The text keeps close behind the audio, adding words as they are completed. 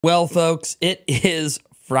Well, folks, it is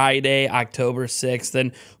Friday, October 6th,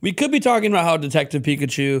 and we could be talking about how Detective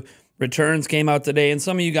Pikachu Returns came out today, and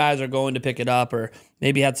some of you guys are going to pick it up or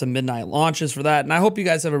maybe had some midnight launches for that, and I hope you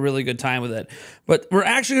guys have a really good time with it. But we're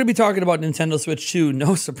actually going to be talking about Nintendo Switch 2,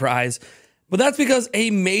 no surprise, but that's because a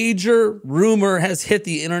major rumor has hit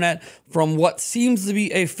the internet from what seems to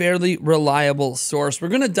be a fairly reliable source. We're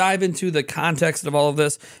going to dive into the context of all of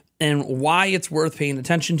this and why it's worth paying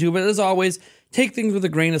attention to, but as always, take things with a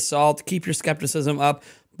grain of salt, keep your skepticism up.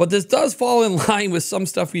 But this does fall in line with some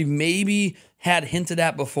stuff we've maybe had hinted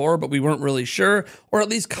at before, but we weren't really sure, or at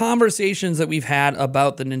least conversations that we've had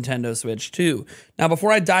about the Nintendo Switch 2. Now,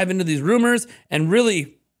 before I dive into these rumors, and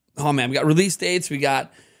really, oh man, we got release dates, we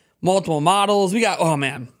got multiple models, we got, oh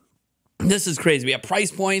man, this is crazy. We have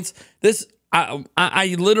price points.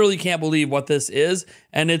 I literally can't believe what this is,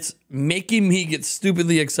 and it's making me get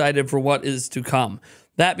stupidly excited for what is to come.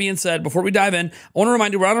 That being said, before we dive in, I want to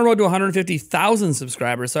remind you we're on the road to 150,000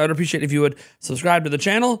 subscribers, so I'd appreciate if you would subscribe to the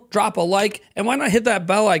channel, drop a like, and why not hit that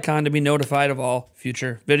bell icon to be notified of all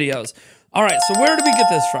future videos. All right, so where did we get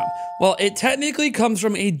this from? Well, it technically comes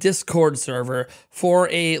from a Discord server for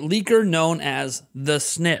a leaker known as The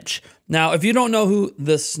Snitch. Now, if you don't know who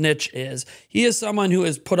The Snitch is, he is someone who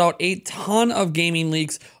has put out a ton of gaming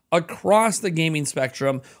leaks across the gaming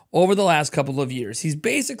spectrum over the last couple of years. He's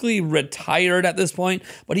basically retired at this point,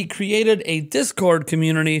 but he created a Discord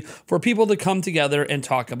community for people to come together and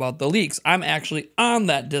talk about the leaks. I'm actually on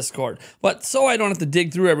that Discord, but so I don't have to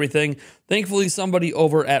dig through everything, thankfully somebody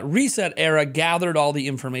over at Reset Era gathered all the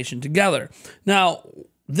information together. Now,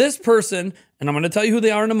 this person, and I'm going to tell you who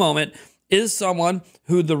they are in a moment, is someone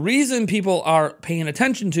who the reason people are paying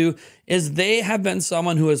attention to is they have been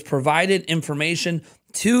someone who has provided information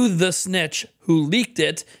to the snitch who leaked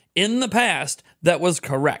it in the past that was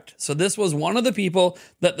correct. So this was one of the people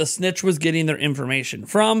that the snitch was getting their information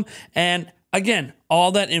from. And again,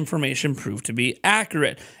 all that information proved to be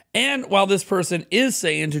accurate. And while this person is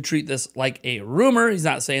saying to treat this like a rumor, he's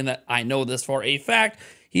not saying that I know this for a fact.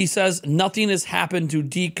 He says nothing has happened to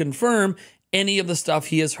deconfirm any of the stuff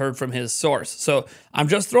he has heard from his source. So I'm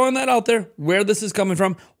just throwing that out there, where this is coming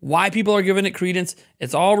from, why people are giving it credence.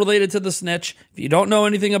 It's all related to the snitch. If you don't know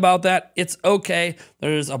anything about that, it's okay.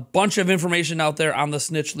 There's a bunch of information out there on the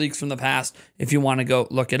snitch leaks from the past if you want to go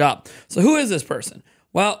look it up. So who is this person?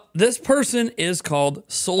 Well, this person is called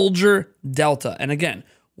Soldier Delta. And again,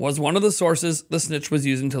 was one of the sources the snitch was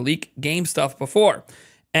using to leak game stuff before.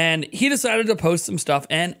 And he decided to post some stuff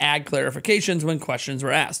and add clarifications when questions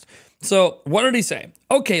were asked. So what did he say?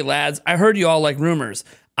 Okay, lads, I heard you all like rumors.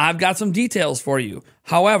 I've got some details for you.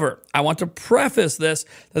 However, I want to preface this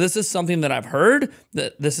that this is something that I've heard,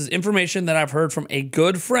 that this is information that I've heard from a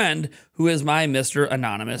good friend who is my Mr.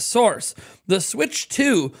 Anonymous source. The Switch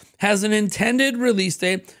 2 has an intended release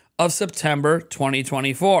date of September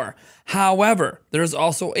 2024. However, there's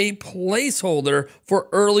also a placeholder for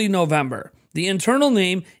early November. The internal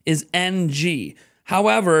name is NG.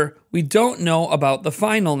 However, we don't know about the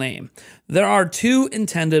final name. There are two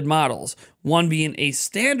intended models, one being a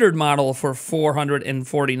standard model for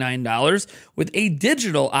 $449 with a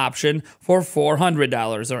digital option for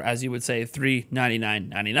 $400, or as you would say,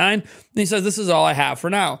 $399.99. And he says, this is all I have for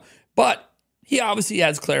now. But he obviously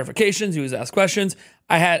adds clarifications. He was asked questions.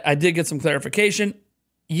 I did get some clarification.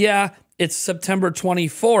 Yeah, it's September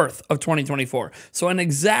 24th of 2024. So an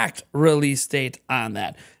exact release date on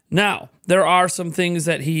that. Now, there are some things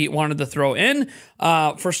that he wanted to throw in.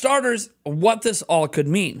 For starters, what this all could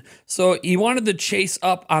mean. So he wanted to chase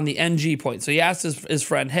up on the NG point. So he asked his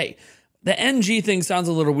friend, hey, the NG thing sounds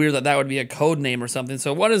a little weird that would be a code name or something.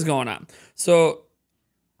 So what is going on? So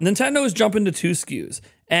Nintendo is jumping to 2 SKUs.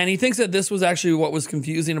 And he thinks that this was actually what was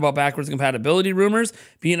confusing about backwards compatibility rumors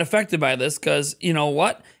being affected by this. Because, you know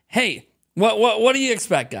what? Hey, what do you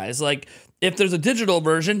expect, guys? Like, if there's a digital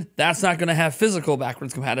version, that's not going to have physical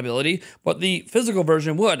backwards compatibility, but the physical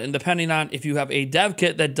version would. And depending on if you have a dev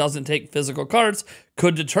kit that doesn't take physical carts,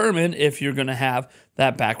 could determine if you're going to have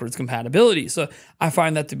that backwards compatibility. So I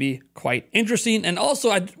find that to be quite interesting. And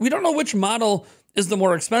also, we don't know which model is the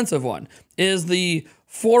more expensive one. Is the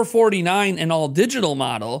 $449 an all digital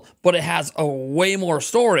model, but it has a way more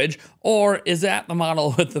storage, or is that the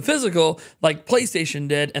model with the physical like PlayStation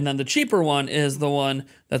did, and then the cheaper one is the one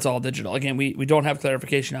that's all digital? Again, we don't have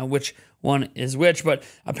clarification on which one is which, but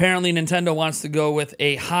apparently Nintendo wants to go with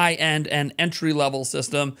a high-end and entry-level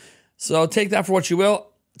system. So take that for what you will.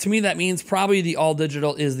 To me, that means probably the all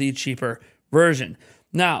digital is the cheaper version.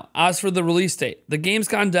 Now, as for the release date, the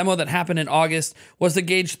Gamescom demo that happened in August was to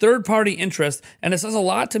gauge third-party interest, and it says a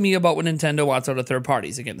lot to me about what Nintendo wants out of third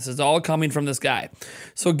parties. Again, this is all coming from this guy.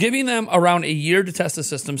 So giving them around a year to test the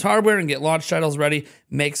system's hardware and get launch titles ready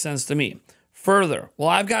makes sense to me. Further, while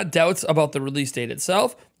I've got doubts about the release date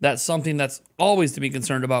itself, that's something that's always to be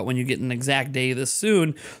concerned about when you get an exact day this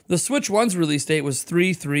soon. The Switch 1's release date was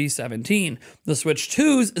 3/3/17. The Switch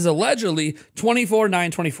 2's is allegedly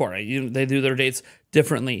 24/9/24. They do their dates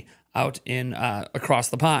differently out in across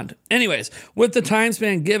the pond. Anyways, with the time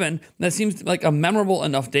span given, that seems like a memorable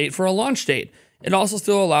enough date for a launch date. It also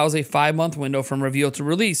still allows a 5-month window from reveal to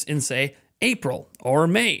release in, say, April or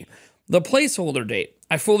May. The placeholder date.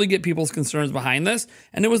 I fully get people's concerns behind this,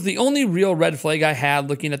 and it was the only real red flag I had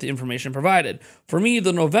looking at the information provided. For me,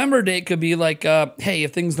 the November date could be like, hey,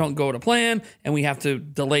 if things don't go to plan and we have to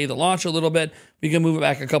delay the launch a little bit, we can move it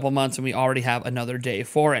back a couple months and we already have another day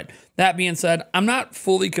for it. That being said, I'm not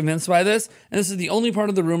fully convinced by this, and this is the only part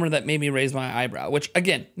of the rumor that made me raise my eyebrow, which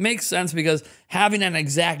again, makes sense because having an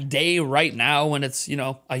exact day right now when it's,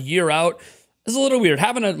 a year out is a little weird.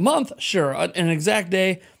 Having a month, sure, an exact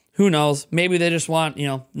day, who knows? Maybe they just want,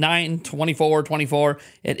 9/24/24.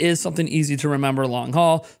 It is something easy to remember long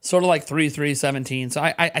haul, sort of like 3/3/17. So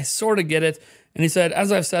I sort of get it. And he said,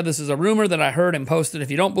 as I've said, this is a rumor that I heard and posted.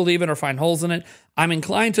 If you don't believe it or find holes in it, I'm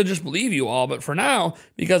inclined to just believe you all. But for now,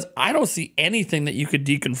 because I don't see anything that you could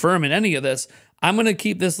deconfirm in any of this, I'm going to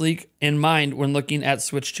keep this leak in mind when looking at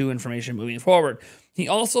Switch 2 information moving forward. He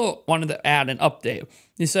also wanted to add an update.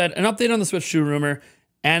 He said, an update on the Switch 2 rumor,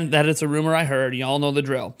 and that it's a rumor I heard. You all know the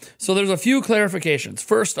drill. So there's a few clarifications.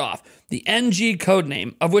 First off, the NG code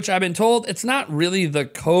name, of which I've been told it's not really the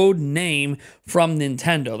code name from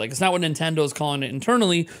Nintendo. Like, it's not what Nintendo is calling it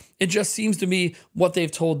internally. It just seems to be what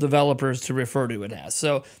they've told developers to refer to it as.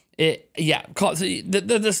 So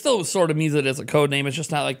that still sort of means that it's a code name. It's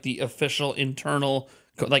just not like the official internal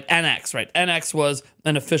code, like NX, right? NX was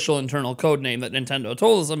an official internal code name that Nintendo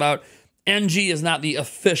told us about. NG is not the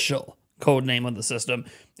official code name of the system.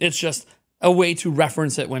 It's just a way to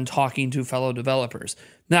reference it when talking to fellow developers.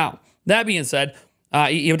 Now, that being said,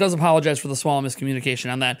 he does apologize for the small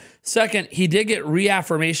miscommunication on that. Second, he did get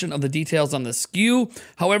reaffirmation of the details on the SKU.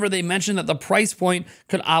 However, they mentioned that the price point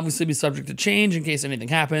could obviously be subject to change in case anything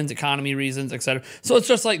happens, economy reasons, etc. So it's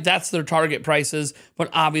just like that's their target prices,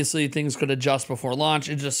 but obviously things could adjust before launch.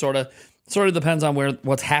 It just sort of depends on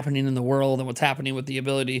what's happening in the world and what's happening with the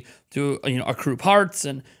ability to accrue parts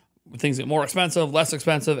and things get more expensive, less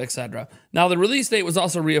expensive, etc. Now, the release date was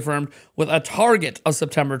also reaffirmed with a target of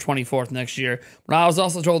September 24th next year. But I was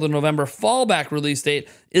also told the November fallback release date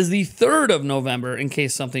is the 3rd of November in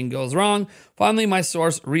case something goes wrong. Finally, my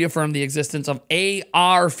source reaffirmed the existence of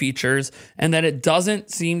AR features and that it doesn't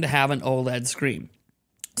seem to have an OLED screen.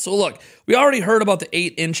 So look, we already heard about the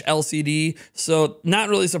 8-inch LCD, so not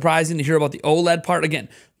really surprising to hear about the OLED part. Again,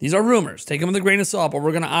 these are rumors. Take them with a grain of salt, but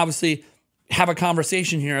we're going to obviously have a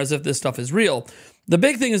conversation here as if this stuff is real. The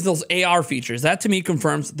big thing is those AR features. That to me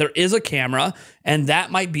confirms there is a camera, and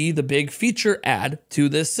that might be the big feature add to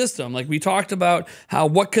this system. Like we talked about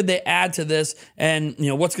what could they add to this, and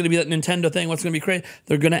what's going to be that Nintendo thing, what's going to be great.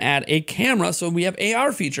 They're going to add a camera, so we have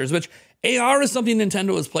AR features, which AR is something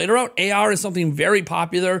Nintendo has played around. AR is something very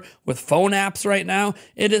popular with phone apps right now.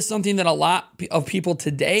 It is something that a lot of people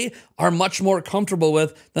today are much more comfortable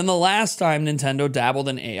with than the last time Nintendo dabbled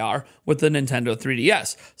in AR with the Nintendo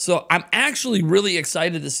 3DS. So I'm actually really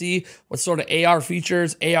excited to see what sort of AR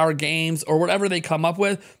features, AR games, or whatever they come up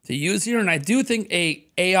with to use here. And I do think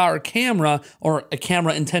a AR camera, or a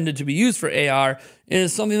camera intended to be used for AR,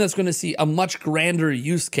 is something that's going to see a much grander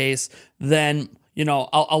use case than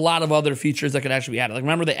a lot of other features that could actually be added. Like,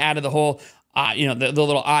 remember they added the whole, the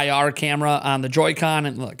little IR camera on the Joy-Con.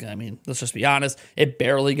 And look, I mean, let's just be honest, it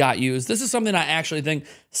barely got used. This is something I actually think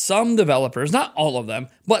some developers, not all of them,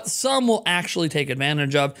 but some will actually take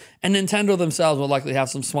advantage of. And Nintendo themselves will likely have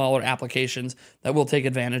some smaller applications that will take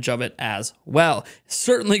advantage of it as well. It's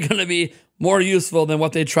certainly going to be more useful than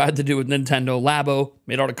what they tried to do with Nintendo Labo,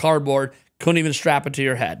 made out of cardboard, couldn't even strap it to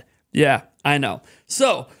your head. Yeah, I know.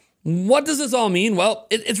 So, what does this all mean? Well,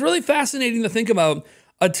 it's really fascinating to think about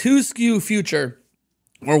a 2-SKU future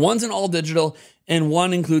where one's an all digital and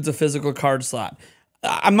one includes a physical card slot.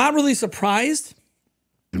 I'm not really surprised.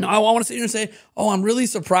 No, I want to sit here and say, I'm really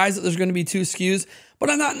surprised that there's going to be 2 SKUs,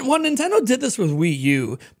 but I'm not. Well, Nintendo did this with Wii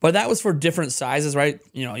U, but that was for different sizes, right?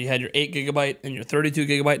 You had your 8 gigabyte and your 32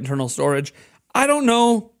 gigabyte internal storage. I don't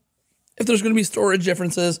know if there's going to be storage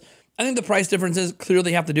differences. I think the price differences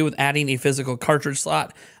clearly have to do with adding a physical cartridge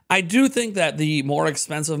slot. I do think that the more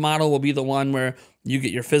expensive model will be the one where You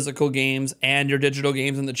get your physical games and your digital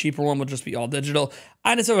games, and the cheaper one will just be all digital.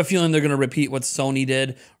 I just have a feeling they're going to repeat what Sony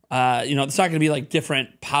did. It's not going to be like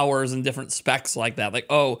different powers and different specs like that. Like,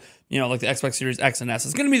 like the Xbox Series X and S.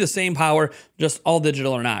 It's going to be the same power, just all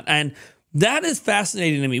digital or not. And that is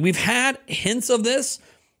fascinating to me. We've had hints of this,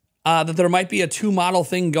 that there might be a two-model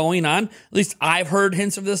thing going on. At least I've heard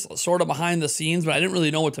hints of this sort of behind the scenes, but I didn't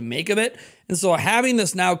really know what to make of it. And so having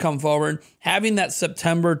this now come forward, having that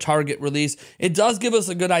September target release, it does give us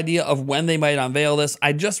a good idea of when they might unveil this.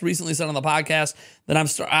 I just recently said on the podcast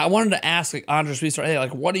that I wanted to ask Andres Reestar, hey,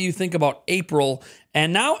 what do you think about April?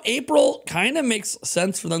 And now April kind of makes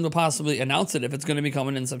sense for them to possibly announce it if it's going to be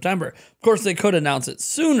coming in September. Of course, they could announce it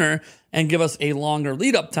sooner and give us a longer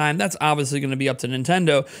lead up time. That's obviously going to be up to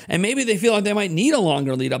Nintendo. And maybe they feel like they might need a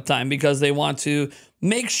longer lead up time because they want to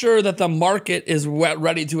make sure that the market is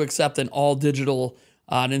ready to accept an all digital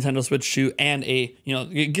Nintendo Switch 2 and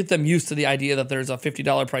get them used to the idea that there's a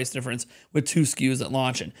 $50 price difference with 2 SKUs at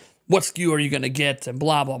launch and what SKU are you going to get and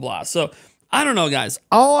blah, blah, blah. So I don't know, guys.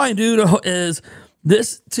 All I do know is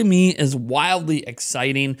this to me is wildly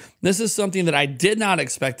exciting. This is something that I did not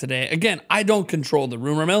expect today. Again, I don't control the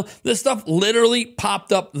rumor mill. This stuff literally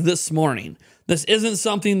popped up this morning. This isn't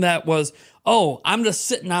something that was, I'm just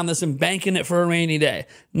sitting on this and banking it for a rainy day.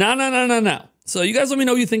 No. So you guys let me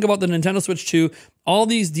know what you think about the Nintendo Switch 2. All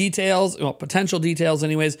these details, potential details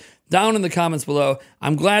anyways, down in the comments below.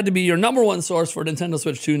 I'm glad to be your #1 source for Nintendo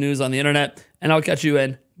Switch 2 news on the internet, and I'll catch you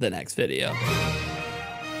in the next video.